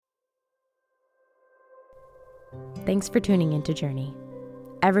Thanks for tuning into Journey.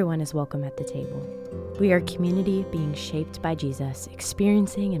 Everyone is welcome at the table. We are a community being shaped by Jesus,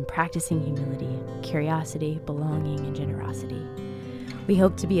 experiencing and practicing humility, curiosity, belonging, and generosity. We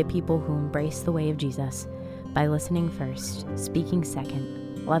hope to be a people who embrace the way of Jesus by listening first, speaking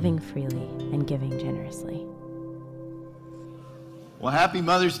second, loving freely, and giving generously. Well, happy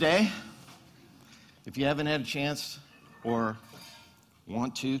Mother's Day. If you haven't had a chance or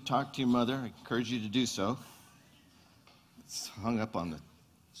want to talk to your mother, I encourage you to do so. It's hung up on the,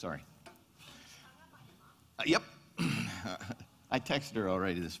 sorry. Yep. I texted her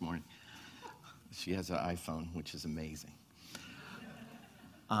already this morning. She has an iPhone, which is amazing.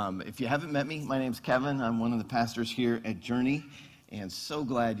 If you haven't met me, my name's Kevin. I'm one of the pastors here at Journey, and so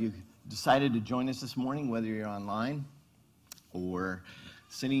glad you decided to join us this morning, whether you're online or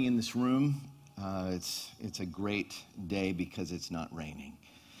sitting in this room. It's a great day because it's not raining.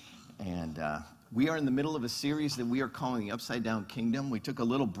 And we are in the middle of a series that we are calling the Upside Down Kingdom. We took a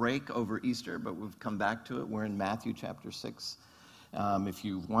little break over Easter, but we've come back to it. We're in Matthew chapter 6. If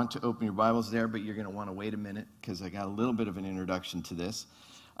you want to open your Bibles there, but you're going to want to wait a minute because I got a little bit of an introduction to this.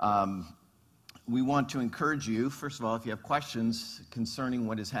 We want to encourage you, first of all, if you have questions concerning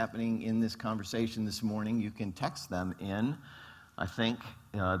what is happening in this conversation this morning, you can text them in. I think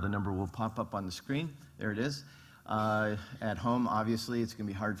the number will pop up on the screen. There it is. At home, obviously, it's going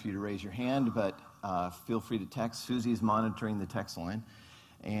to be hard for you to raise your hand, but feel free to text. Susie's monitoring the text line.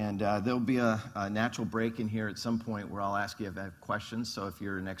 And there'll be a natural break in here at some point where I'll ask you if I have questions. So if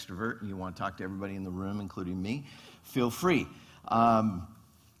you're an extrovert and you want to talk to everybody in the room, including me, feel free.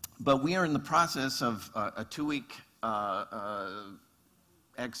 But we are in the process of a 2-week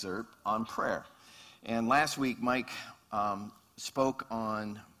excerpt on prayer. And last week, Mike spoke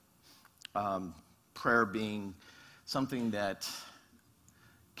on prayer being something that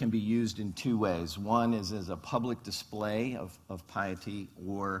can be used in 2 ways. One is as a public display of piety,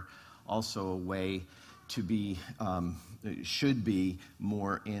 or also a way to be, should be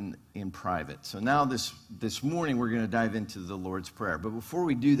more in private. So now this morning we're going to dive into the Lord's Prayer. But before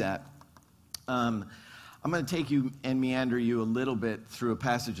we do that, I'm going to take you and meander you a little bit through a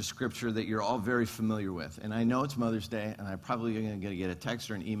passage of Scripture that you're all very familiar with. And I know it's Mother's Day, and I'm probably going to get a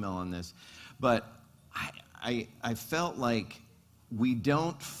text or an email on this, but I felt like we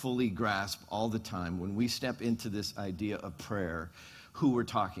don't fully grasp all the time when we step into this idea of prayer who we're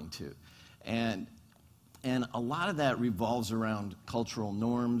talking to. And a lot of that revolves around cultural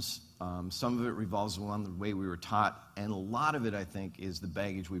norms. Some of it revolves around the way we were taught. And a lot of it, I think, is the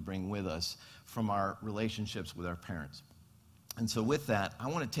baggage we bring with us from our relationships with our parents. And so with that, I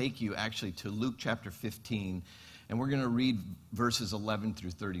want to take you actually to Luke chapter 15. And we're going to read verses 11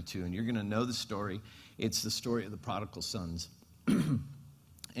 through 32. And you're going to know the story. It's the story of the prodigal sons.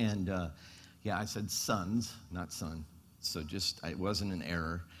 And I said sons, not son. So it wasn't an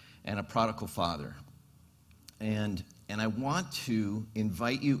error. And a prodigal father. And I want to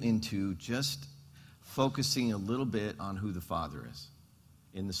invite you into just focusing a little bit on who the father is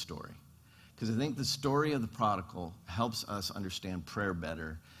in the story. Because I think the story of the prodigal helps us understand prayer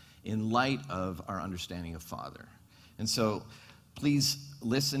better in light of our understanding of father. And so please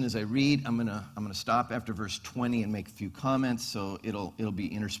listen as I read. I'm gonna stop after verse 20 and make a few comments, so it'll be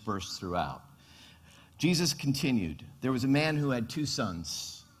interspersed throughout. Jesus continued, "There was a man who had 2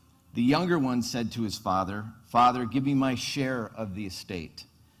 sons. The younger one said to his father, 'Father, give me my share of the estate.'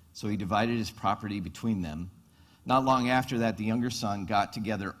 So he divided his property between them. Not long after that, the younger son got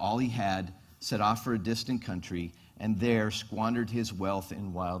together all he had, set off for a distant country, and there squandered his wealth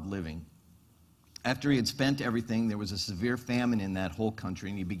in wild living. After he had spent everything, there was a severe famine in that whole country,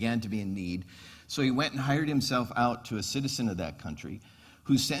 and he began to be in need. So he went and hired himself out to a citizen of that country,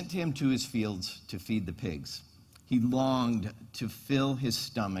 who sent him to his fields to feed the pigs. He longed to fill his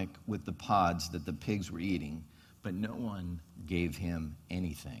stomach with the pods that the pigs were eating, but no one gave him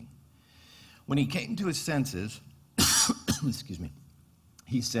anything. When he came to his senses,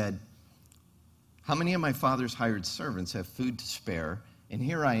 he said, 'How many of my father's hired servants have food to spare, and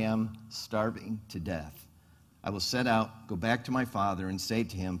here I am starving to death? I will set out, go back to my father, and say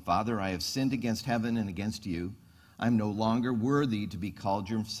to him, Father, I have sinned against heaven and against you. I am no longer worthy to be called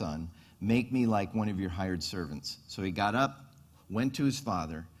your son. Make me like one of your hired servants.' So he got up, went to his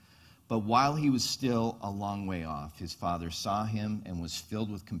father, but while he was still a long way off, his father saw him and was filled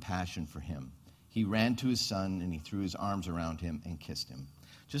with compassion for him. He ran to his son, and he threw his arms around him and kissed him."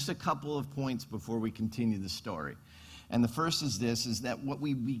 Just a couple of points before we continue the story. And the first is this, is that what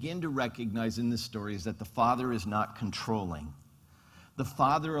we begin to recognize in this story is that the father is not controlling. The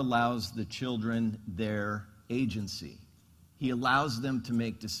father allows the children their agency. He allows them to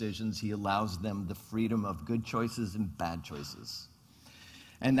make decisions. He allows them the freedom of good choices and bad choices.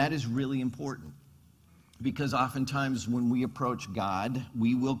 And that is really important, because oftentimes when we approach God,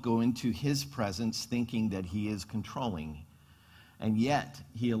 we will go into his presence thinking that he is controlling. And yet,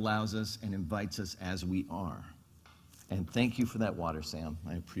 he allows us and invites us as we are. And thank you for that water, Sam.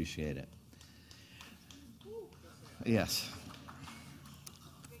 I appreciate it. Yes.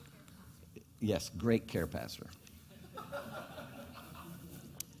 Yes, great care, Pastor.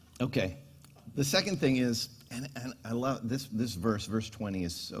 Okay. The second thing is, and I love this verse 20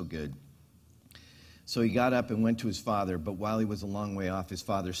 is so good. So he got up and went to his father, but while he was a long way off, his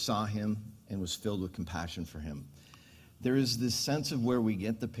father saw him and was filled with compassion for him. There is this sense of where we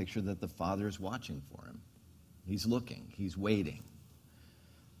get the picture that the father is watching for him. He's looking. He's waiting.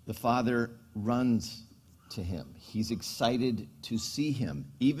 The father runs to him. He's excited to see him.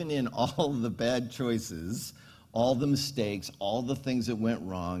 Even in all the bad choices, all the mistakes, all the things that went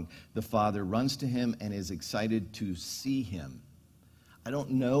wrong, the father runs to him and is excited to see him. I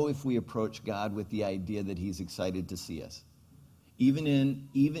don't know if we approach God with the idea that he's excited to see us. Even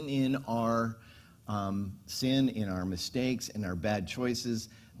in our sin, in our mistakes, in our bad choices,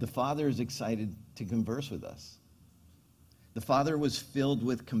 the Father is excited to converse with us. The Father was filled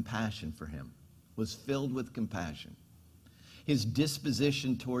with compassion for him, was filled with compassion. His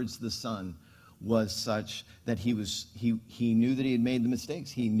disposition towards the Son was such that he knew that he had made the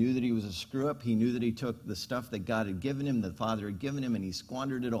mistakes. He knew that he was a screw-up. He knew that he took the stuff that God had given him, the Father had given him, and he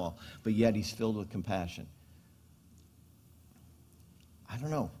squandered it all. But yet he's filled with compassion. I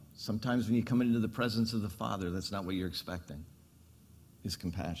don't know. Sometimes when you come into the presence of the Father, that's not what you're expecting, is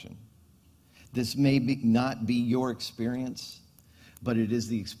compassion. This may not be your experience, but it is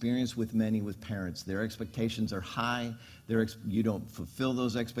the experience with many with parents. Their expectations are high. You don't fulfill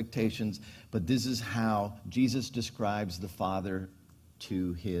those expectations, but this is how Jesus describes the Father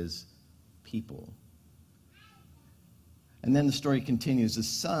to his people. And then the story continues. The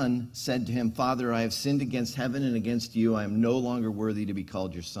son said to him, "Father, I have sinned against heaven and against you. I am no longer worthy to be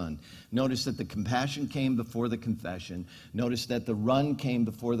called your son." Notice that the compassion came before the confession. Notice that the run came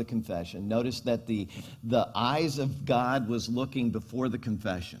before the confession. Notice that the eyes of God was looking before the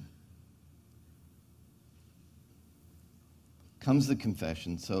confession. Comes the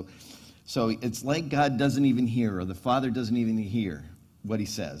confession. So it's like God doesn't even hear, or the Father doesn't even hear what he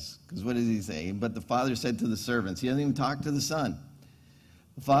says. Because what does he say? But the father said to the servants, he doesn't even talk to the son.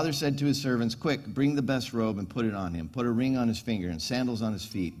 The father said to his servants, "Quick, bring the best robe and put it on him. Put a ring on his finger and sandals on his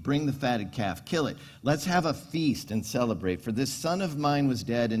feet. Bring the fatted calf, kill it. Let's have a feast and celebrate. For this son of mine was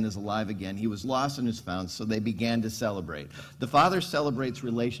dead and is alive again. He was lost and is found." So they began to celebrate. The father celebrates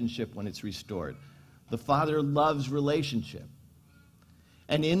relationship when it's restored. The father loves relationship.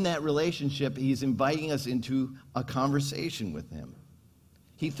 And in that relationship, he's inviting us into a conversation with him.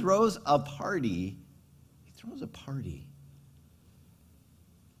 He throws a party.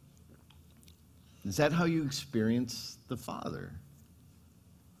 Is that how you experience the Father?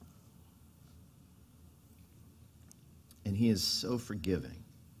 And he is so forgiving.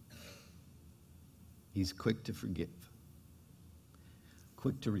 He's quick to forgive,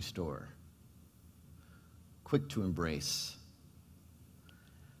 quick to restore, quick to embrace.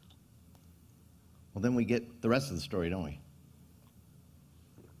 Well, then we get the rest of the story, don't we?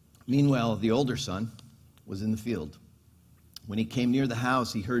 Meanwhile, the older son was in the field. When he came near the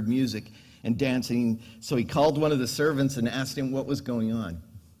house, he heard music and dancing. So he called one of the servants and asked him what was going on.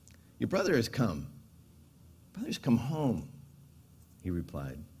 "Your brother has come. Brother's come home," he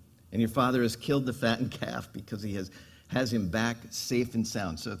replied. "And your father has killed the fattened calf because he has him back safe and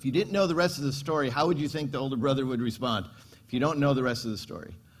sound." So if you didn't know the rest of the story, how would you think the older brother would respond? If you don't know the rest of the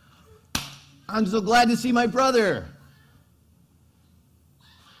story, "I'm so glad to see my brother.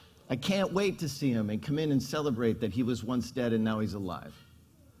 I can't wait to see him and come in and celebrate that he was once dead and now he's alive."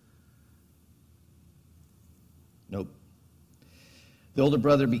 Nope. The older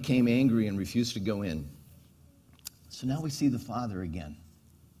brother became angry and refused to go in. So now we see the father again.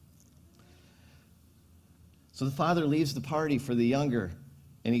 So the father leaves the party for the younger,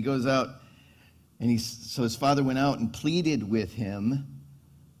 and he goes out, and so his father went out and pleaded with him.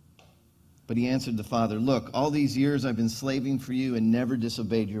 But he answered the father, "Look, all these years I've been slaving for you and never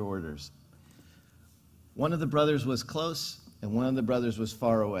disobeyed your orders." One of the brothers was close, and one of the brothers was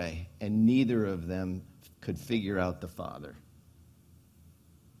far away, and neither of them could figure out the father.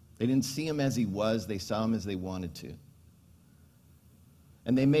 They didn't see him as he was, they saw him as they wanted to.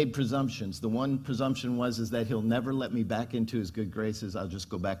 And they made presumptions. The one presumption was that he'll never let me back into his good graces, I'll just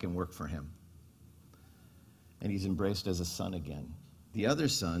go back and work for him. And he's embraced as a son again. The other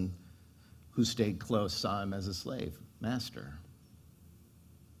son, who stayed close, saw him as a slave. master.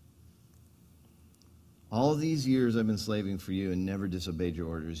 All these years I've been slaving for you and never disobeyed your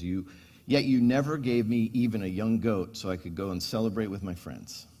orders. Yet you never gave me even a young goat so I could go and celebrate with my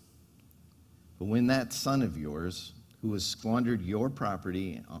friends. But when that son of yours, who has squandered your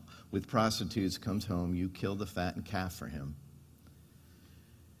property with prostitutes, comes home, you kill the fattened calf for him.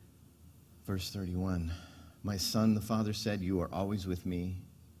 Verse 31, my son, the father said, you are always with me,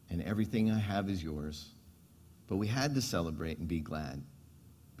 and everything I have is yours. But we had to celebrate and be glad,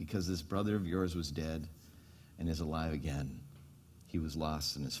 because this brother of yours was dead and is alive again. He was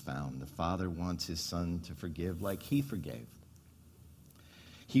lost and is found. The father wants his son to forgive like he forgave.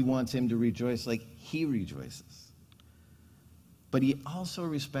 He wants him to rejoice like he rejoices. But he also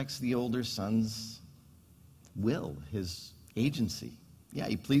respects the older son's will, his agency. Yeah,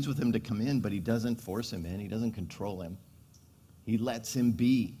 he pleads with him to come in, but he doesn't force him in. He doesn't control him. He lets him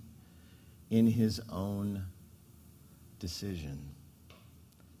be in his own decision.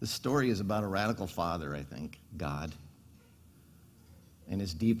 The story is about a radical father, I think, God, and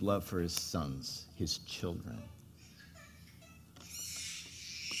his deep love for his sons, his children.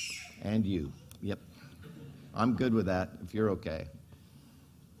 And you. Yep. I'm good with that, if you're okay.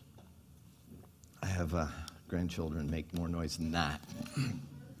 I have grandchildren make more noise than that.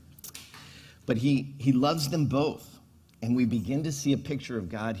 But he loves them both. And we begin to see a picture of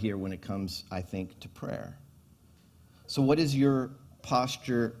God here when it comes, I think, to prayer. So what is your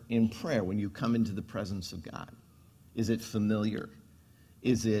posture in prayer when you come into the presence of God? Is it familiar?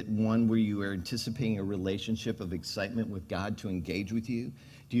 Is it one where you are anticipating a relationship of excitement with God to engage with you?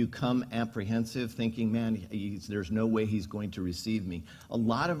 Do you come apprehensive, thinking, man, there's no way he's going to receive me? A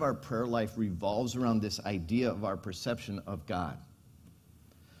lot of our prayer life revolves around this idea of our perception of God.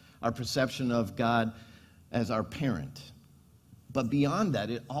 Our perception of God as our parent. But beyond that,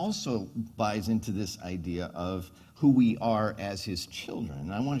 it also buys into this idea of who we are as his children.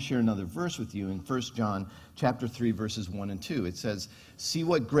 And I want to share another verse with you in 1 John chapter 3, verses 1 and 2. It says, see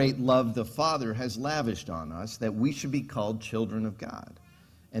what great love the Father has lavished on us, that we should be called children of God.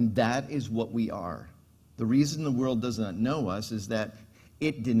 And that is what we are. The reason the world does not know us is that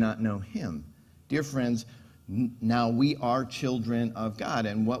it did not know him. Dear friends, now we are children of God,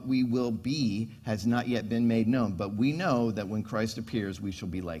 and what we will be has not yet been made known. But we know that when Christ appears, we shall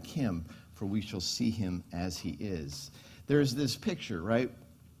be like him, for we shall see him as he is. There's this picture, right?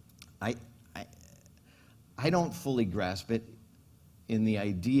 I don't fully grasp it in the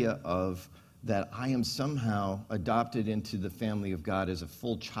idea of that I am somehow adopted into the family of God as a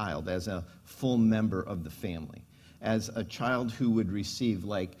full child, as a full member of the family, as a child who would receive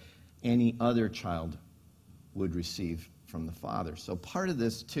like any other child would receive from the Father. So part of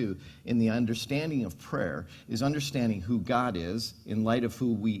this, too, in the understanding of prayer, is understanding who God is in light of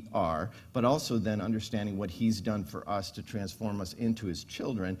who we are, but also then understanding what he's done for us to transform us into his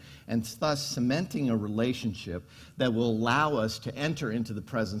children, and thus cementing a relationship that will allow us to enter into the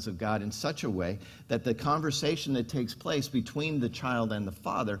presence of God in such a way that the conversation that takes place between the child and the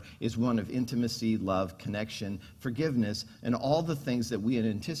Father is one of intimacy, love, connection, forgiveness, and all the things that we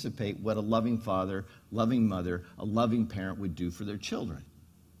anticipate what a loving father, loving mother, a loving parent would do for their children.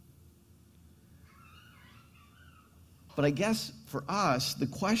 But I guess for us, the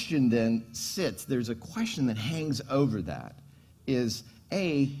question then sits, there's a question that hangs over that, is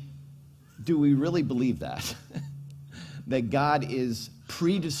A, do we really believe that? That God is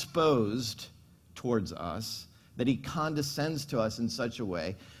predisposed towards us, that he condescends to us in such a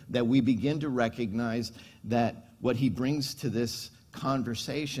way that we begin to recognize that what he brings to this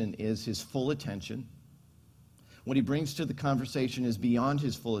conversation is his full attention. What he brings to the conversation is beyond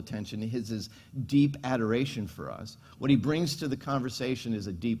his full attention, his deep adoration for us. What he brings to the conversation is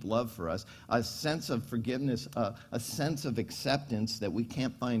a deep love for us, a sense of forgiveness, a sense of acceptance that we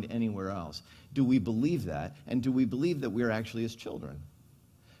can't find anywhere else. Do we believe that? And do we believe that we're actually his children?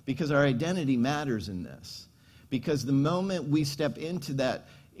 Because our identity matters in this. Because the moment we step into that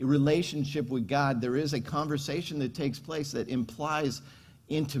relationship with God, there is a conversation that takes place that implies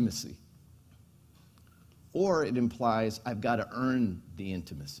intimacy. Or it implies I've got to earn the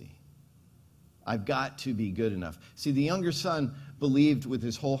intimacy. I've got to be good enough. See, the younger son believed with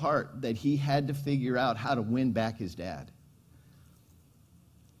his whole heart that he had to figure out how to win back his dad.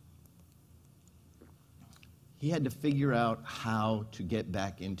 He had to figure out how to get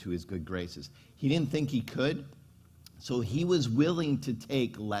back into his good graces. He didn't think he could, so he was willing to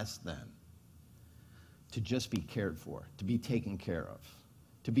take less than, to just be cared for, to be taken care of,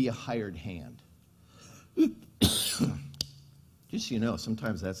 to be a hired hand. Just so you know,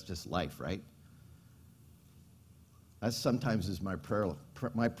 sometimes that's just life, right? That sometimes is my prayer.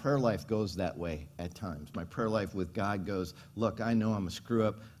 My prayer life goes that way at times. My prayer life with God goes, look, I know I'm a screw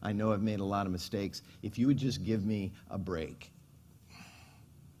up. I know I've made a lot of mistakes. If you would just give me a break.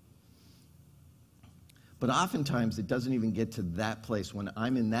 But oftentimes it doesn't even get to that place. When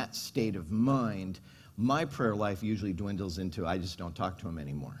I'm in that state of mind, my prayer life usually dwindles into, I just don't talk to him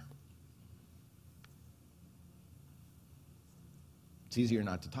anymore. It's easier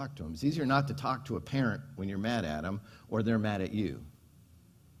not to talk to them. It's easier not to talk to a parent when you're mad at them or they're mad at you.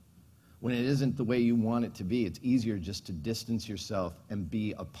 When it isn't the way you want it to be, it's easier just to distance yourself and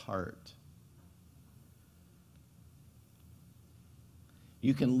be apart.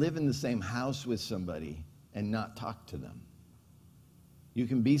 You can live in the same house with somebody and not talk to them. You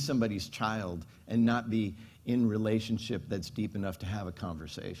can be somebody's child and not be in relationship that's deep enough to have a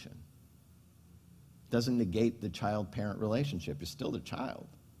conversation. Doesn't negate the child-parent relationship. You're still their child.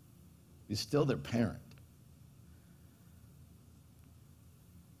 You're still their parent.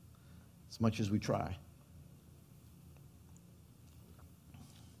 As much as we try.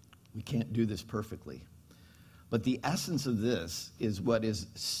 We can't do this perfectly. But the essence of this is what is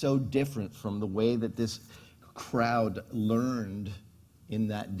so different from the way that this crowd learned in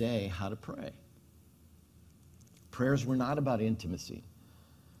that day how to pray. Prayers were not about intimacy.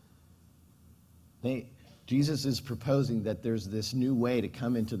 Jesus is proposing that there's this new way to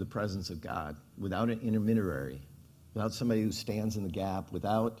come into the presence of God without an intermediary, without somebody who stands in the gap,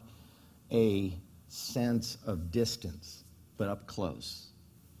 without a sense of distance, but up close.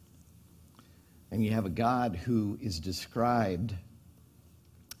 And you have a God who is described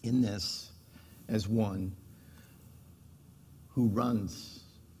in this as one who runs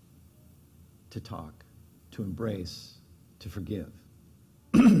to talk, to embrace, to forgive.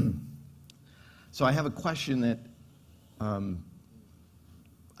 So I have a question that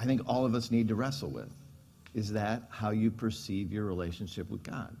I think all of us need to wrestle with. Is that how you perceive your relationship with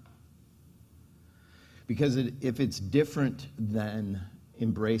God? Because if it's different than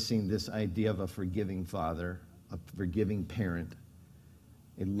embracing this idea of a forgiving father, a forgiving parent,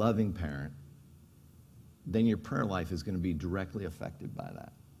 a loving parent, then your prayer life is going to be directly affected by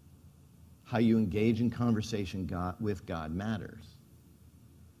that. How you engage in conversation with God matters.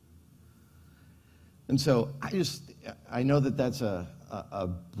 And so I know that that's a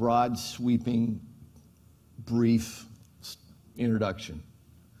broad, sweeping, brief introduction.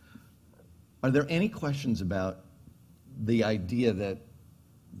 Are there any questions about the idea that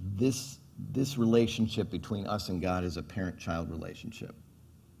this relationship between us and God is a parent-child relationship?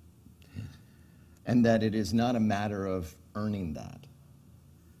 And that it is not a matter of earning that?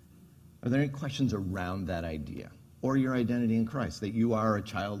 Are there any questions around that idea? Or your identity in Christ, that you are a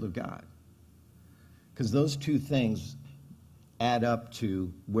child of God? Because those two things add up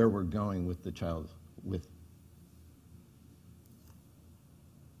to where we're going with the child.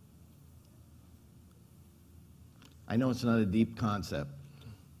 I know it's not a deep concept,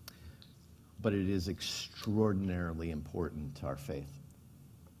 but it is extraordinarily important to our faith.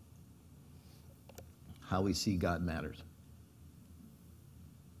 How we see God matters.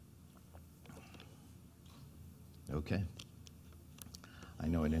 Okay. I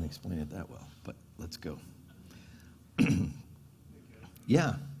know I didn't explain it that well, but let's go.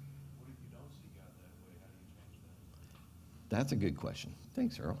 Yeah. What if you don't see God that way? How do you change that? That's a good question.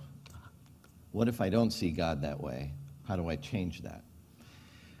 Thanks, Earl. What if I don't see God that way? How do I change that?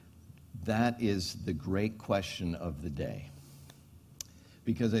 That is the great question of the day.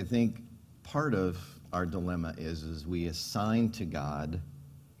 Because I think part of our dilemma is we assign to God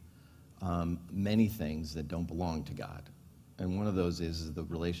many things that don't belong to God. And one of those is the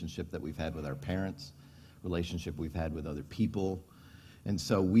relationship that we've had with our parents, relationship we've had with other people. And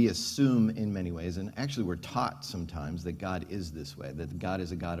so we assume in many ways, and actually we're taught sometimes, that God is this way, that God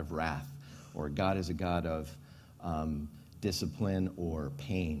is a God of wrath, or God is a God of discipline or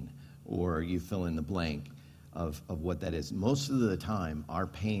pain, or you fill in the blank of what that is. Most of the time, our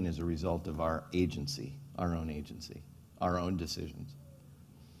pain is a result of our agency, our own decisions.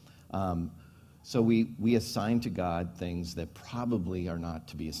 So we assign to God things that probably are not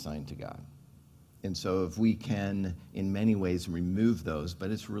to be assigned to God. And so if we can, in many ways, remove those, but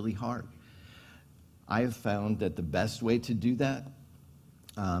it's really hard. I have found that the best way to do that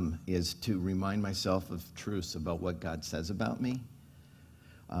is to remind myself of truths about what God says about me.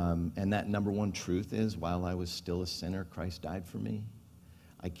 And that number one truth is, while I was still a sinner, Christ died for me.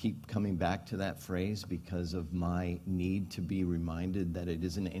 I keep coming back to that phrase because of my need to be reminded that it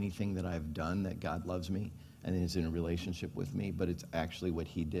isn't anything that I've done that God loves me and is in a relationship with me, but it's actually what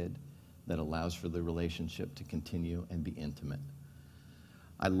he did that allows for the relationship to continue and be intimate.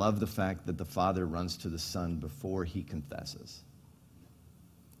 I love the fact that the Father runs to the Son before he confesses.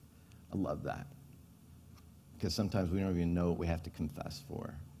 I love that. Because sometimes we don't even know what we have to confess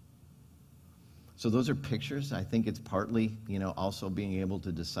for. So those are pictures. I think it's partly, also being able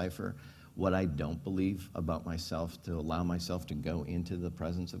to decipher what I don't believe about myself, to allow myself to go into the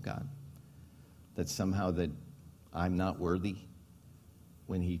presence of God. That somehow that I'm not worthy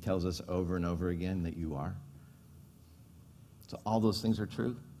when he tells us over and over again that you are. So all those things are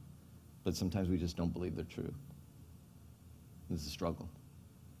true, but sometimes we just don't believe they're true. This is a struggle.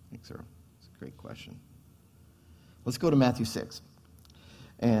 Thanks, Earl. It's a great question. Let's go to Matthew 6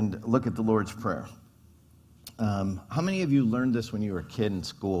 and look at the Lord's Prayer. How many of you learned this when you were a kid in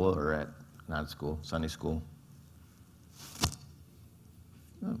school or not at school, Sunday school?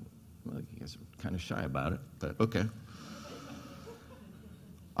 Oh, well, you guys are kind of shy about it, but okay.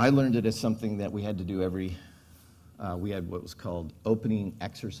 I learned it as something that we had to do we had what was called opening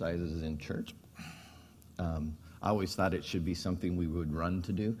exercises in church. I always thought it should be something we would run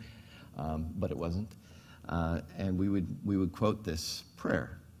to do, but it wasn't. And we would quote this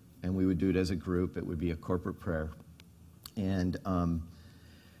prayer, and we would do it as a group. It would be a corporate prayer, and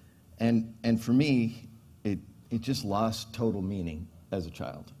for me, it just lost total meaning as a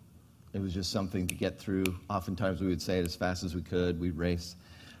child. It was just something to get through. Oftentimes, we would say it as fast as we could. We'd race,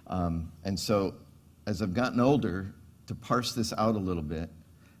 and so as I've gotten older, to parse this out a little bit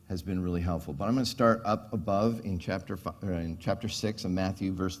has been really helpful. But I'm going to start up above in chapter 6 of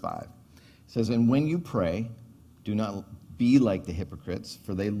Matthew, verse 5. It says, "And when you pray, do not be like the hypocrites,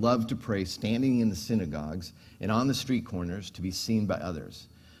 for they love to pray standing in the synagogues and on the street corners to be seen by others.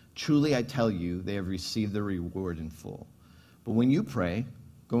 Truly I tell you, they have received their reward in full. But when you pray,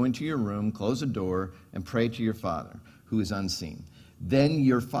 go into your room, close the door, and pray to your Father, who is unseen. Then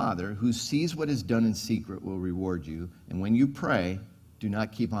your Father, who sees what is done in secret, will reward you. And when you pray, do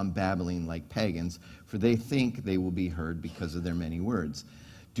not keep on babbling like pagans, for they think they will be heard because of their many words.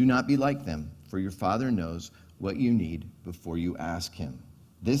 Do not be like them, for your Father knows what you need before you ask him.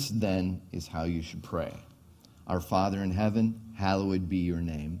 This then is how you should pray. Our Father in heaven, hallowed be your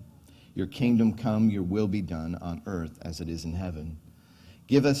name. Your kingdom come, your will be done on earth as it is in heaven.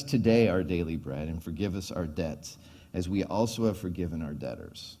 Give us today our daily bread, and forgive us our debts, as we also have forgiven our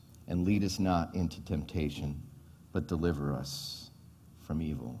debtors. And lead us not into temptation, but deliver us from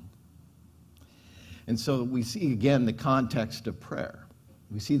evil." And so we see again the context of prayer.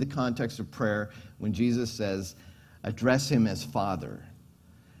 We see the context of prayer when Jesus says, address him as Father.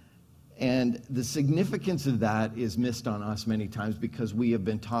 And the significance of that is missed on us many times because we have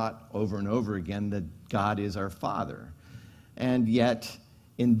been taught over and over again that God is our Father. And yet,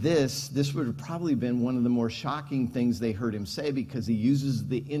 in this would have probably been one of the more shocking things they heard him say, because he uses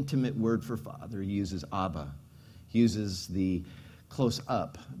the intimate word for Father. He uses Abba. He uses the close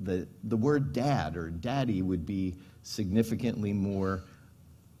up. The word dad or daddy would be significantly more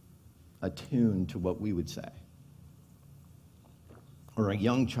attuned to what we would say. Or a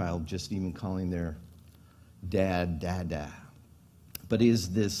young child just even calling their dad, dada. But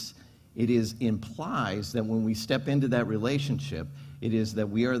it implies that when we step into that relationship, it is that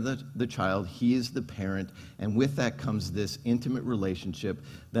we are the child, he is the parent, and with that comes this intimate relationship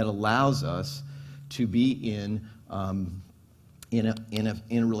that allows us to be in a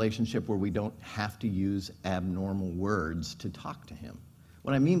relationship where we don't have to use abnormal words to talk to him.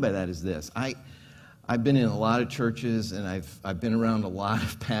 What I mean by that is this. I've been in a lot of churches, and I've been around a lot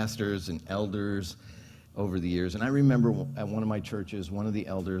of pastors and elders over the years. And I remember at one of my churches, one of the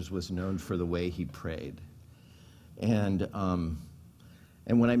elders was known for the way he prayed. And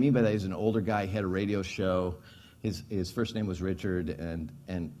what I mean by that is an older guy, he had a radio show. His first name was Richard, and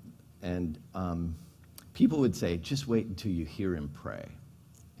people would say, just wait until you hear him pray.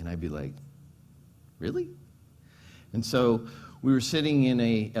 And I'd be like, really? And so we were sitting in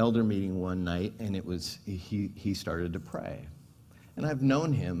a elder meeting one night, and he started to pray. And I've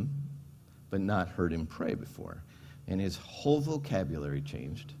known him, but not heard him pray before. And his whole vocabulary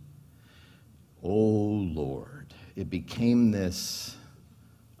changed. Oh, Lord. It became this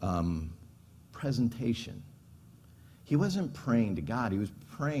presentation. He wasn't praying to God. He was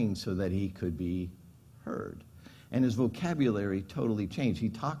praying so that he could be heard. And his vocabulary totally changed. He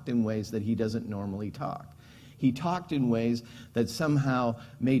talked in ways that he doesn't normally talk. He talked in ways that somehow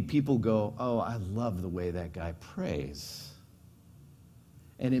made people go, oh, I love the way that guy prays.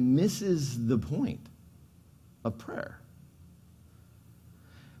 And it misses the point of prayer.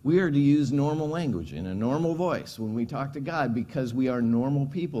 We are to use normal language in a normal voice when we talk to God, because we are normal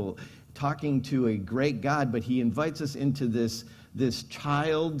people talking to a great God, but he invites us into this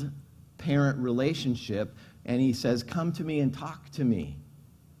child-parent relationship, and he says, come to me and talk to me.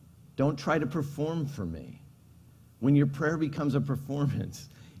 Don't try to perform for me. When your prayer becomes a performance,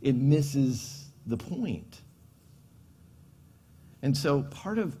 it misses the point. And so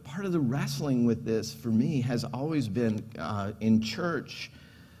part of the wrestling with this for me has always been in church,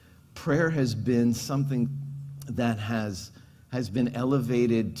 prayer has been something that has been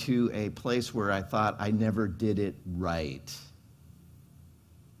elevated to a place where I thought I never did it right.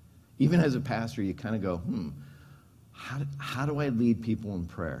 Even as a pastor, you kind of go, how do I lead people in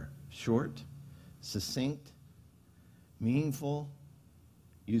prayer? Short, succinct, meaningful,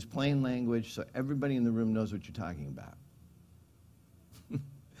 use plain language so everybody in the room knows what you're talking about.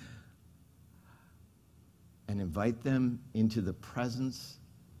 And invite them into the presence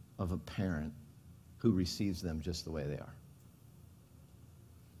of a parent who receives them just the way they are.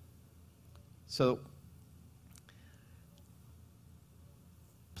 So,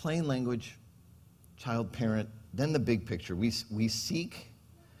 plain language, child, parent, then the big picture. We seek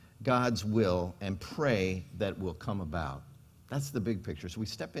God's will and pray that will come about. That's the big picture. So we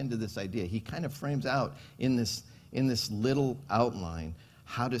step into this idea. He kind of frames out in this little outline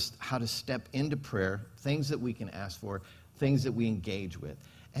how to step into prayer, things that we can ask for, things that we engage with.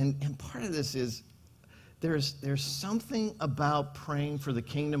 And part of this is there's something about praying for the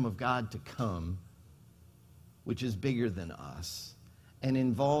kingdom of God to come, which is bigger than us and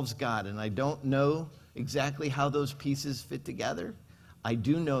involves God. And I don't know exactly how those pieces fit together. I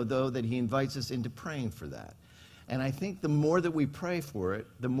do know, though, that he invites us into praying for that. And I think the more that we pray for it,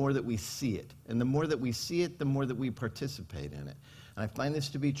 the more that we see it. And the more that we see it, the more that we participate in it. And I find this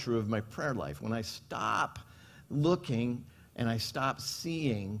to be true of my prayer life. When I stop looking and I stop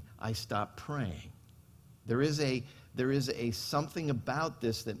seeing, I stop praying. There is a something about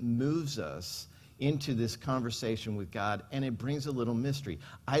this that moves us into this conversation with God, and it brings a little mystery.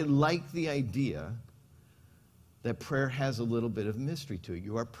 I like the idea that prayer has a little bit of mystery to it.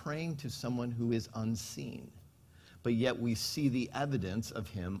 You are praying to someone who is unseen, but yet we see the evidence of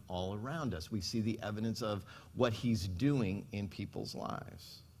him all around us. We see the evidence of what he's doing in people's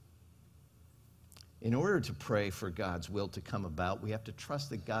lives. In order to pray for God's will to come about, we have to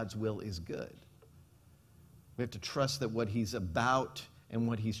trust that God's will is good. We have to trust that what he's about and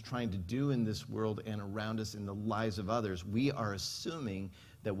what he's trying to do in this world and around us in the lives of others, we are assuming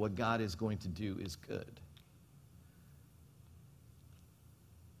that what God is going to do is good.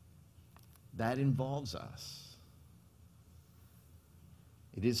 That involves us.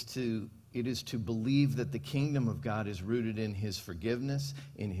 It is to believe that the kingdom of God is rooted in his forgiveness,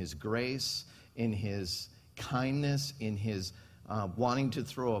 in his grace, in his kindness, in his wanting to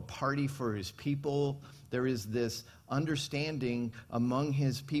throw a party for his people. There is this understanding among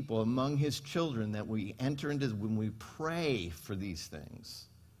his people, among his children, that we enter into when we pray for these things,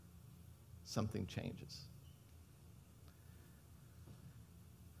 something changes.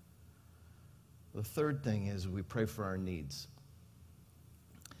 The third thing is we pray for our needs.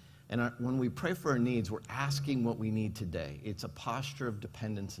 And when we pray for our needs, we're asking what we need today. It's a posture of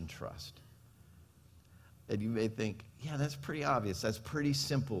dependence and trust. And you may think, yeah, that's pretty obvious. That's pretty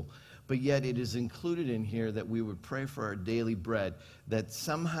simple. But yet it is included in here that we would pray for our daily bread, that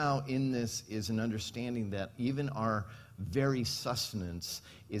somehow in this is an understanding that even our very sustenance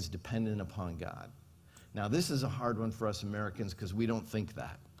is dependent upon God. Now, this is a hard one for us Americans because we don't think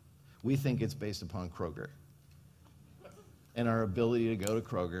that. We think it's based upon Kroger and our ability to go to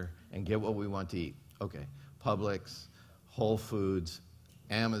Kroger and get what we want to eat. Okay, Publix, Whole Foods,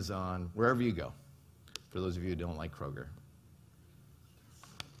 Amazon, wherever you go, for those of you who don't like Kroger.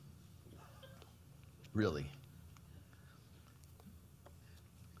 Really.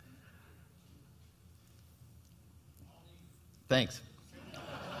 Thanks.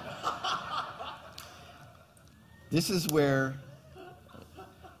 This is where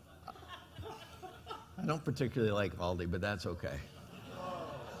I don't particularly like Aldi, but that's okay.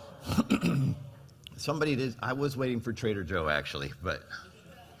 Somebody did. I was waiting for Trader Joe, actually, but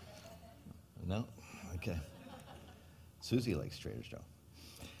no? Okay. Susie likes Trader Joe.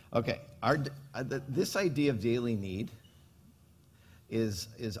 Okay. This idea of daily need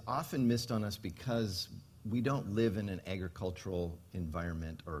is often missed on us because we don't live in an agricultural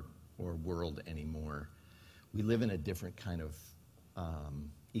environment or world anymore. We live in a different kind of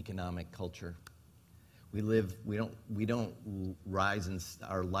economic culture. We don't rise and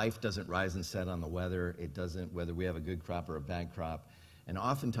our life doesn't rise and set on the weather. It doesn't, whether we have a good crop or a bad crop. And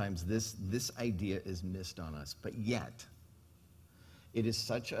oftentimes this idea is missed on us. But yet, it is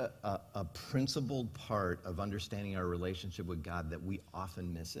such a principled part of understanding our relationship with God that we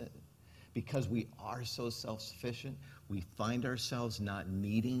often miss it. Because we are so self-sufficient, We find ourselves not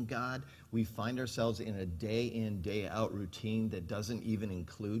needing God. We find ourselves in a day in, day out routine that doesn't even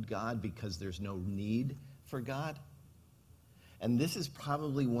include God because there's no need for God. And this is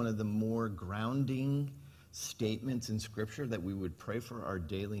probably one of the more grounding statements in Scripture, that we would pray for our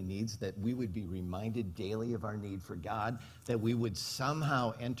daily needs, that we would be reminded daily of our need for God, that we would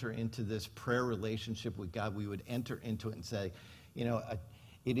somehow enter into this prayer relationship with God. We would enter into it and say,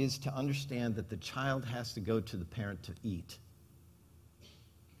 it is to understand that the child has to go to the parent to eat.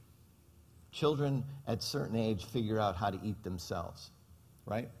 Children at certain age figure out how to eat themselves,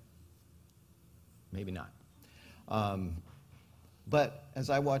 right? Maybe not. But as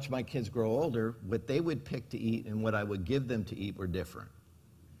I watch my kids grow older, what they would pick to eat and what I would give them to eat were different.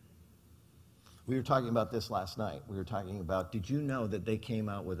 We were talking about this last night. We were talking about, did you know that they came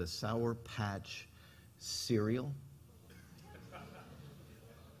out with a Sour Patch cereal?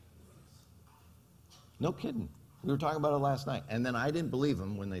 No kidding. We were talking about it last night. And then I didn't believe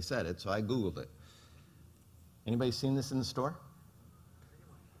them when they said it, so I Googled it. Anybody seen this in the store?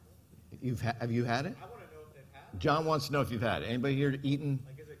 Have you had it? I want to know if they've had it. John wants to know if you've had it. Anybody here eaten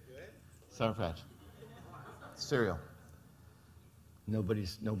Like, is it good? Sour Patch cereal?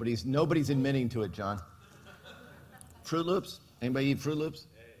 Nobody's admitting to it, John. Fruit Loops? Anybody eat Fruit Loops?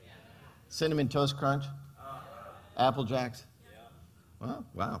 Cinnamon Toast Crunch? Apple Jacks? Well,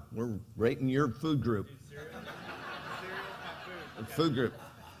 wow, we're right in your food group. Food group.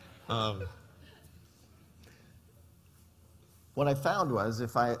 What I found was,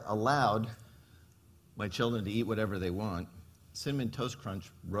 if I allowed my children to eat whatever they want, Cinnamon Toast Crunch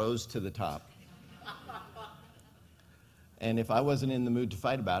rose to the top. And if I wasn't in the mood to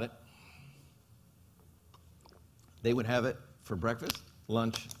fight about it, they would have it for breakfast,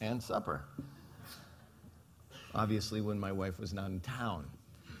 lunch, and supper. Obviously, when my wife was not in town.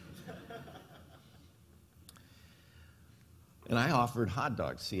 And I offered hot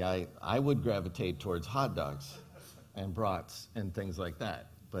dogs. See, I would gravitate towards hot dogs and brats and things like that.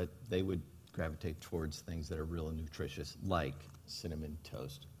 But they would gravitate towards things that are real and nutritious, like Cinnamon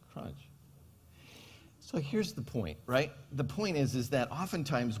Toast Crunch. So here's the point, right? The point is that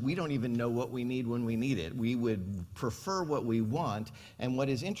oftentimes we don't even know what we need when we need it. We would prefer what we want. And what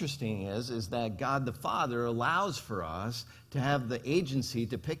is interesting is that God the Father allows for us to have the agency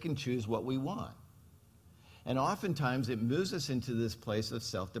to pick and choose what we want. And oftentimes it moves us into this place of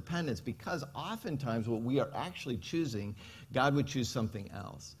self-dependence, because oftentimes what we are actually choosing, God would choose something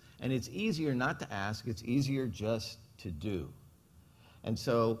else. And it's easier not to ask, it's easier just to do. And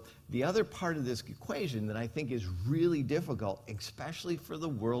so the other part of this equation that I think is really difficult, especially for the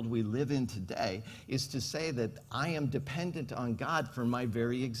world we live in today, is to say that I am dependent on God for my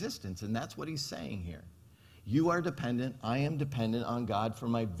very existence. And that's what he's saying here. You are dependent, I am dependent on God for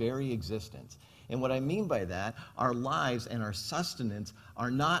my very existence. And what I mean by that, our lives and our sustenance are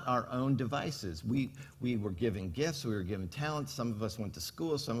not our own devices. We were given gifts, we were given talents, some of us went to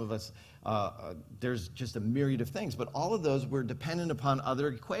school, some of us, there's just a myriad of things. But all of those were dependent upon other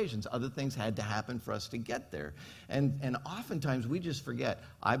equations. Other things had to happen for us to get there. And oftentimes we just forget.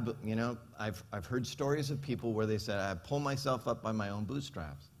 I've heard stories of people where they said, I pull myself up by my own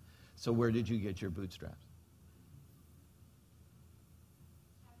bootstraps. So where did you get your bootstraps?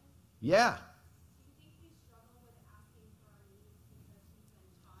 Yeah.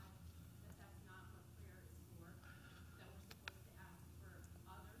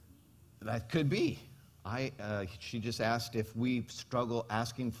 That could be. She just asked if we struggle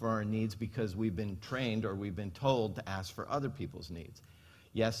asking for our needs because we've been trained or we've been told to ask for other people's needs.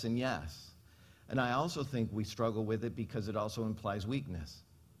 Yes and yes. And I also think we struggle with it because it also implies weakness.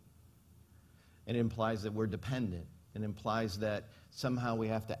 It implies that we're dependent. It implies that somehow we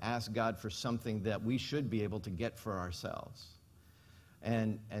have to ask God for something that we should be able to get for ourselves.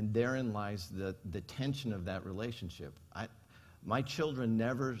 And therein lies the tension of that relationship. My children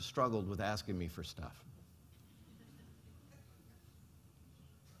never struggled with asking me for stuff.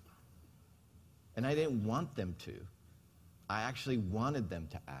 And I didn't want them to. I actually wanted them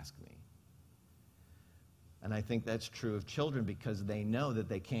to ask me. And I think that's true of children because they know that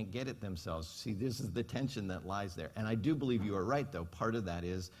they can't get it themselves. See, this is the tension that lies there. And I do believe you are right, though. Part of that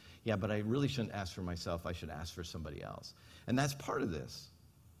is, yeah, but I really shouldn't ask for myself. I should ask for somebody else. And that's part of this.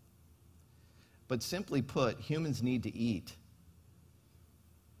 But simply put, humans need to eat.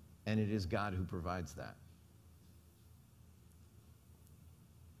 And it is God who provides that.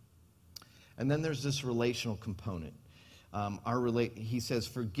 And then there's this relational component. He says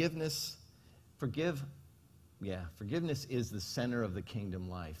forgiveness is the center of the kingdom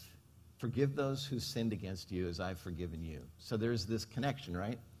life. Forgive those who sinned against you as I've forgiven you. So there's this connection,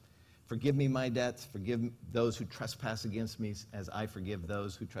 right? Forgive me my debts, forgive those who trespass against me as I forgive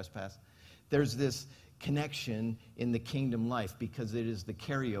those who trespass. There's this connection in the kingdom life because it is the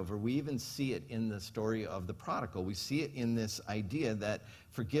carryover. We even see it in the story of the prodigal. We see it in this idea that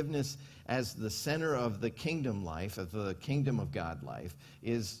forgiveness as the center of the kingdom life, of the kingdom of God life,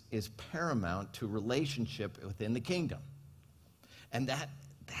 is paramount to relationship within the kingdom. And that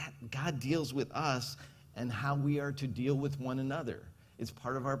God deals with us and how we are to deal with one another. It's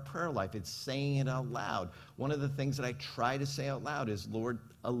part of our prayer life. It's saying it out loud. One of the things that I try to say out loud is, Lord,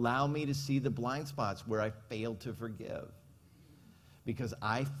 allow me to see the blind spots where I failed to forgive. Because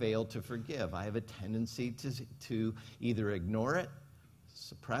I fail to forgive. I have a tendency to either ignore it,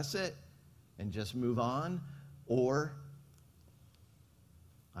 suppress it, and just move on, or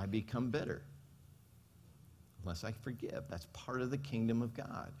I become bitter. Unless I forgive. That's part of the kingdom of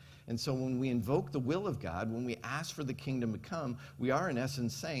God. And so when we invoke the will of God, when we ask for the kingdom to come, we are in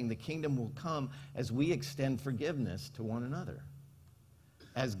essence saying the kingdom will come as we extend forgiveness to one another,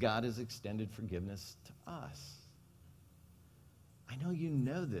 as God has extended forgiveness to us. I know you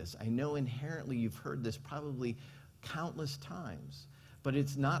know this. I know inherently you've heard this probably countless times, but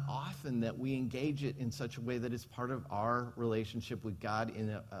it's not often that we engage it in such a way that it's part of our relationship with God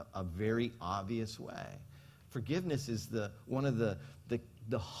in a very obvious way. Forgiveness is one of the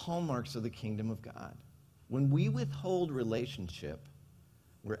hallmarks of the kingdom of God. When we withhold relationship,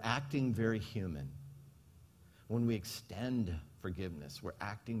 we're acting very human. When we extend forgiveness, we're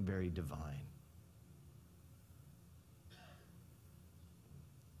acting very divine.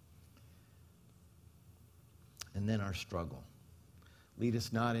 And then our struggle. Lead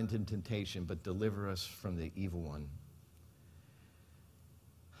us not into temptation, but deliver us from the evil one.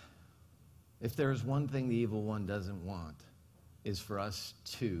 If there's one thing the evil one doesn't want, is for us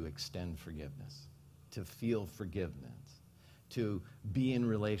to extend forgiveness, to feel forgiveness, to be in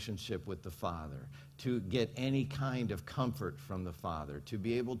relationship with the Father, to get any kind of comfort from the Father, to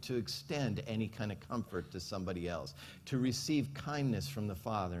be able to extend any kind of comfort to somebody else, to receive kindness from the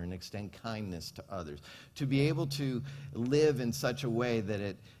Father and extend kindness to others, to be able to live in such a way that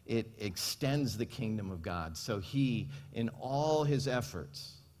it extends the kingdom of God. So He, in all His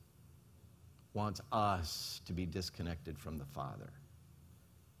efforts, wants us to be disconnected from the Father.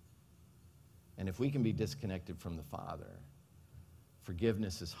 And if we can be disconnected from the Father,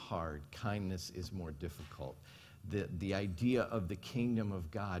 forgiveness is hard, kindness is more difficult. The idea of the kingdom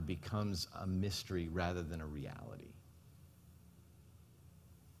of God becomes a mystery rather than a reality.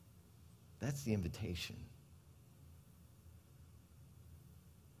 That's the invitation.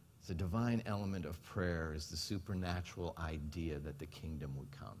 The divine element of prayer is the supernatural idea that the kingdom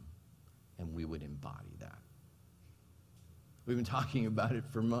would come. And we would embody that. We've been talking about it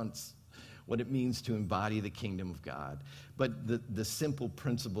for months, what it means to embody the kingdom of God. But the simple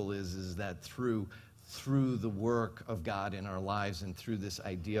principle is that through the work of God in our lives and through this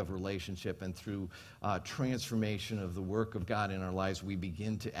idea of relationship and through transformation of the work of God in our lives, we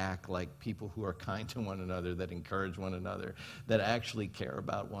begin to act like people who are kind to one another, that encourage one another, that actually care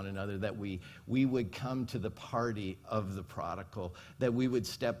about one another, that we would come to the party of the prodigal, that we would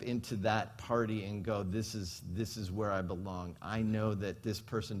step into that party and go, this is where I belong. I know that this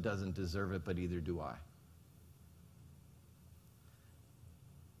person doesn't deserve it, but either do I.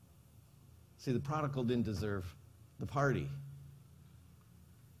 See, the prodigal didn't deserve the party.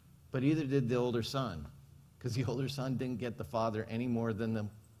 But either did the older son, because the older son didn't get the father any more than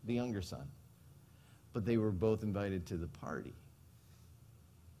the younger son. But they were both invited to the party.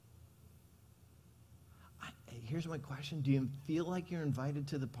 Here's my question. Do you feel like you're invited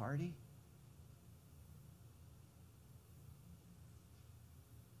to the party?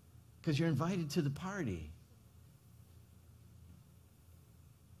 Because you're invited to the party.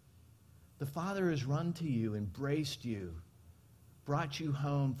 The Father has run to you, embraced you, brought you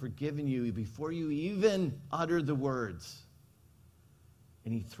home, forgiven you before you even utter the words.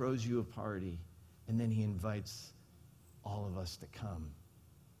 And He throws you a party, and then He invites all of us to come.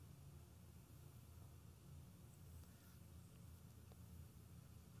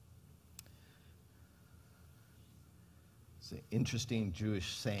 It's an interesting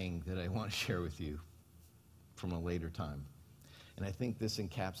Jewish saying that I want to share with you from a later time. And I think this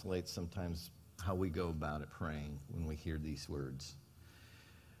encapsulates sometimes how we go about it praying when we hear these words.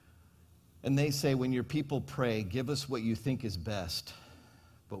 And they say, when your people pray, give us what you think is best.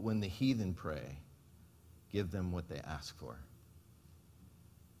 But when the heathen pray, give them what they ask for.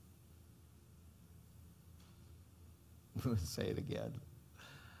 I'm going to say it again.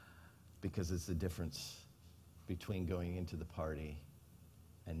 Because it's the difference between going into the party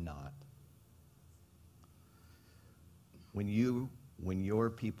and not. When you when your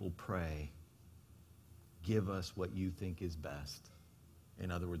people pray, give us what you think is best.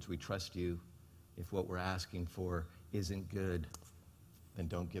 In other words, we trust you. If what we're asking for isn't good, then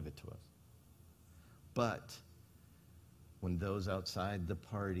don't give it to us. But when those outside the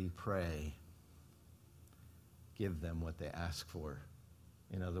party pray, give them what they ask for.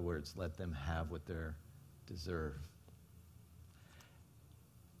 In other words, let them have what they deserve.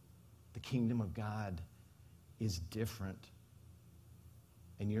 The kingdom of God is different.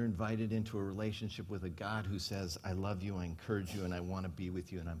 And you're invited into a relationship with a God who says, I love you, I encourage you, and I want to be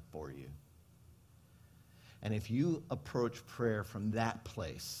with you, and I'm for you. And if you approach prayer from that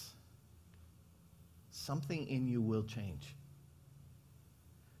place, something in you will change.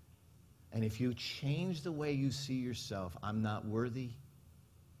 And if you change the way you see yourself, I'm not worthy.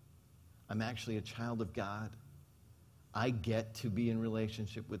 I'm actually a child of God. I get to be in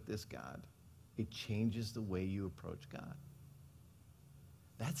relationship with this God. It changes the way you approach God.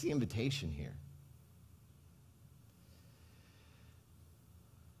 That's the invitation here.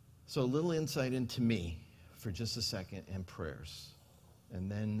 So a little insight into me for just a second and prayers.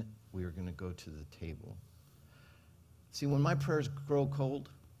 And then we are going to go to the table. See, when my prayers grow cold,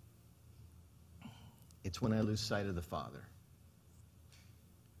 it's when I lose sight of the Father.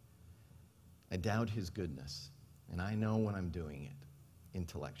 I doubt his goodness, and I know when I'm doing it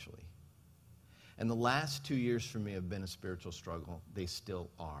intellectually. And the last 2 years for me have been a spiritual struggle. They still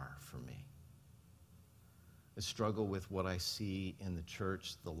are for me. A struggle with what I see in the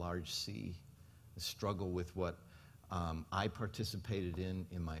church, the large C. A struggle with what I participated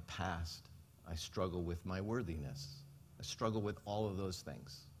in my past. I struggle with my worthiness. I struggle with all of those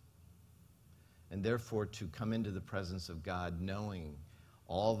things. And therefore, to come into the presence of God knowing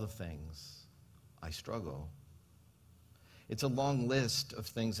all the things I struggle, it's a long list of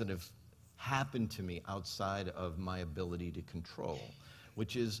things that have happened to me outside of my ability to control,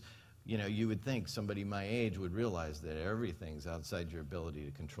 which is, you would think somebody my age would realize that everything's outside your ability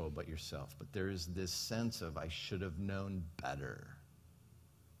to control but yourself. But there is this sense of, I should have known better.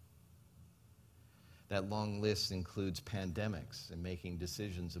 That long list includes pandemics and making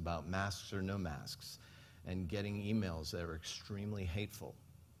decisions about masks or no masks and getting emails that are extremely hateful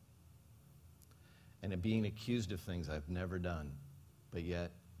and being accused of things I've never done, but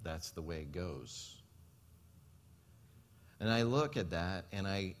yet that's the way it goes. And I look at that and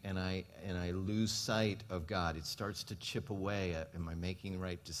I lose sight of God. It starts to chip away at, am I making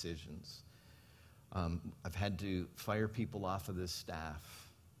right decisions? I've had to fire people off of this staff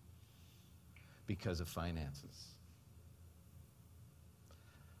because of finances.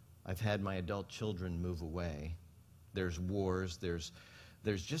 I've had my adult children move away. There's wars. There's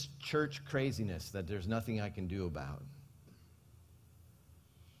just church craziness that there's nothing I can do about.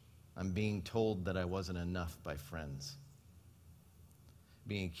 I'm being told that I wasn't enough by friends.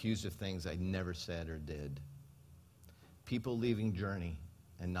 Being accused of things I never said or did. People leaving Journey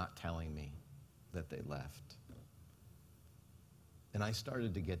and not telling me that they left. And I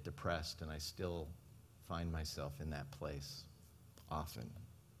started to get depressed, and I still find myself in that place often.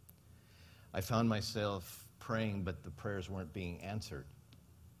 I found myself praying, but the prayers weren't being answered.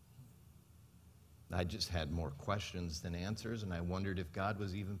 I just had more questions than answers, and I wondered if God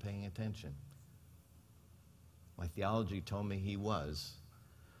was even paying attention. My theology told me he was,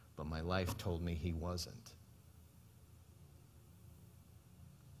 but my life told me he wasn't.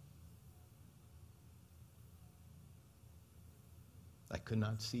 I could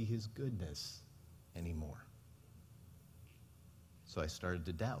not see his goodness anymore. So I started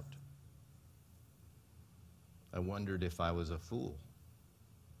to doubt. I wondered if I was a fool.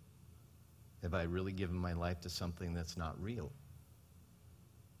 Have I really given my life to something that's not real?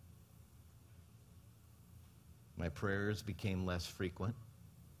 My prayers became less frequent.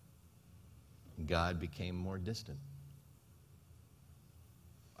 God became more distant.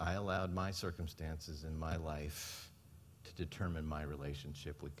 I allowed my circumstances in my life to determine my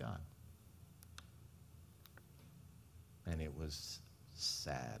relationship with God. And it was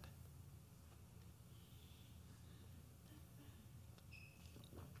sad.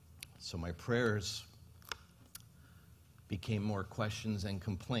 So my prayers became more questions and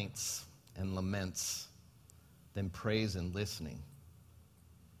complaints and laments than praise and listening.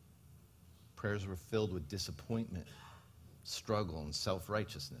 Prayers were filled with disappointment, struggle, and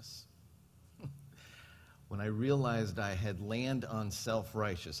self-righteousness. When I realized I had landed on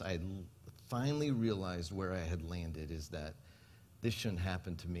self-righteous, I had finally realized where I had landed is that this shouldn't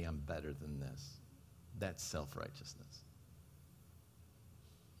happen to me, I'm better than this. That's self-righteousness.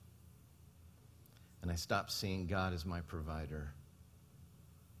 And I stopped seeing God as my provider,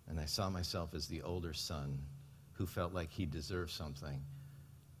 and I saw myself as the older son who felt like he deserved something,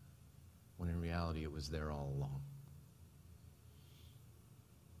 when in reality it was there all along.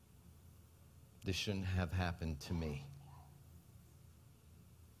 This shouldn't have happened to me.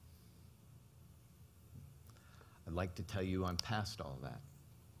 I'd like to tell you I'm past all that.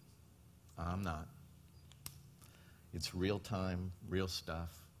 I'm not. It's real time, real stuff.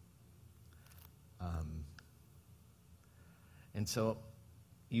 And so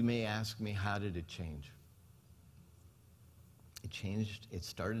you may ask me, how did it change? It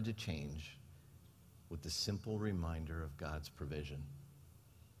started to change with the simple reminder of God's provision.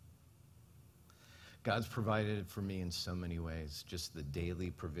 God's provided for me in so many ways, just the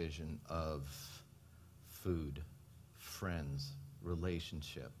daily provision of food, friends,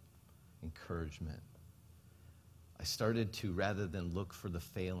 relationship, encouragement. I started to, rather than look for the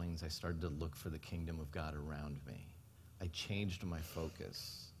failings, I started to look for the kingdom of God around me. I changed my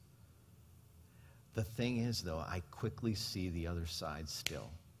focus. The thing is, though, I quickly see the other side still.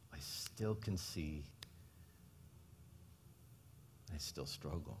 I still can see. I still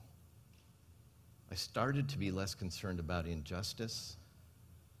struggle. I started to be less concerned about injustice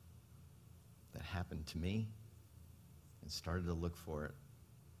that happened to me and started to look for it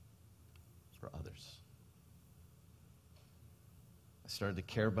for others. I started to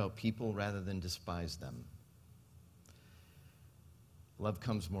care about people rather than despise them. Love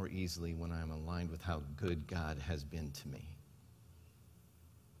comes more easily when I'm aligned with how good God has been to me.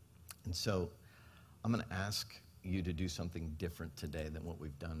 And so I'm going to ask you to do something different today than what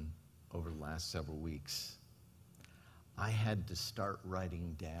we've done over the last several weeks. I had to start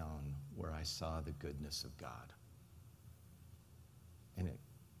writing down where I saw the goodness of God. And it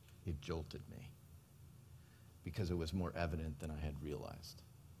jolted me because it was more evident than I had realized.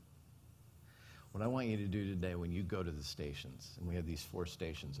 What I want you to do today when you go to the stations, and we have these 4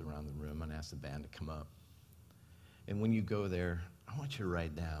 stations around the room, I'm going to ask the band to come up. And when you go there, I want you to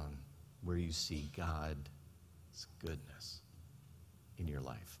write down where you see God's goodness in your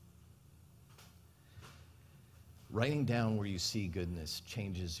life. Writing down where you see goodness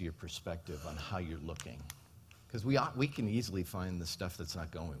changes your perspective on how you're looking. Because we can easily find the stuff that's not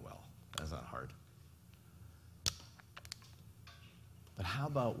going well. That's not hard. But how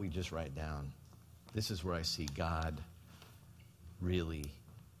about we just write down, this is where I see God really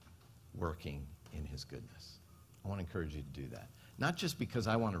working in his goodness. I want to encourage you to do that. Not just because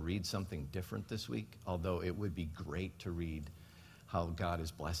I want to read something different this week, although it would be great to read how God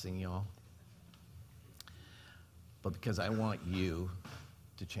is blessing y'all, but because I want you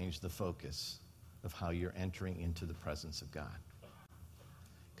to change the focus of how you're entering into the presence of God.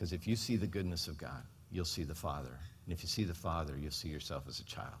 Because if you see the goodness of God, you'll see the Father. And if you see the Father, you'll see yourself as a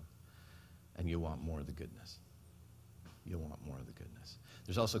child. And you'll want more of the goodness. You'll want more of the goodness.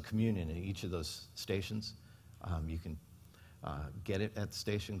 There's also communion in each of those stations. You can get it at the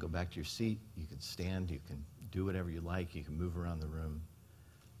station, go back to your seat. You can stand. You can do whatever you like. You can move around the room.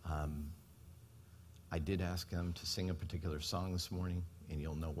 I did ask them to sing a particular song this morning, and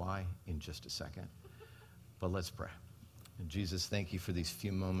you'll know why in just a second. But let's pray. And Jesus, thank you for these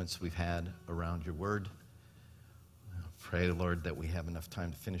few moments we've had around your word. I pray, Lord, that we have enough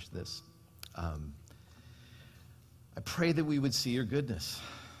time to finish this. I pray that we would see your goodness.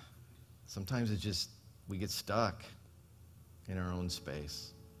 Sometimes it's just, we get stuck in our own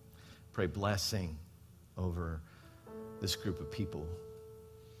space. Pray blessing over this group of people,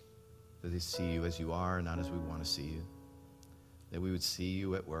 that they see you as you are, not as we want to see you. That we would see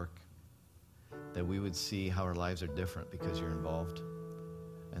you at work. That we would see how our lives are different because you're involved.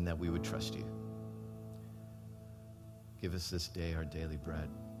 And that we would trust you. Give us this day our daily bread,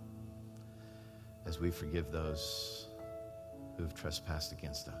 as we forgive those who have trespassed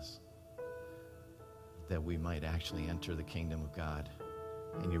against us, that we might actually enter the kingdom of God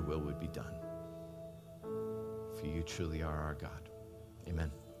and your will would be done. For you truly are our God.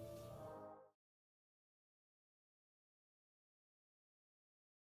 Amen.